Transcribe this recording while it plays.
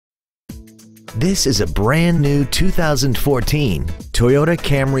This is a brand new 2014 Toyota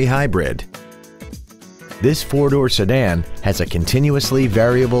Camry Hybrid. This four-door sedan has a continuously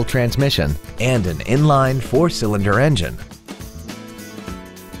variable transmission and an inline four-cylinder engine.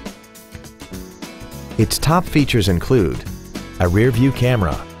 Its top features include a rear-view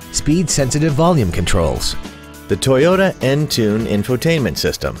camera, speed-sensitive volume controls, the Toyota N-Tune infotainment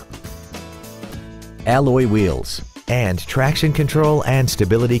system, alloy wheels, and traction control and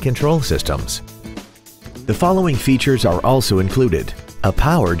stability control systems. The following features are also included: a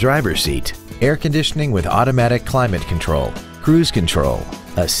power driver's seat, air conditioning with automatic climate control, cruise control,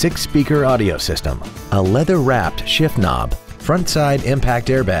 a 6-speaker audio system, a leather-wrapped shift knob, front side impact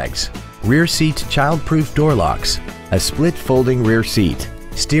airbags, rear seat child-proof door locks, a split folding rear seat,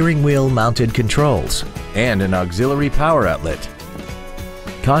 steering wheel mounted controls, and an auxiliary power outlet.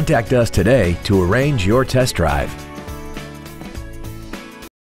 Contact us today to arrange your test drive.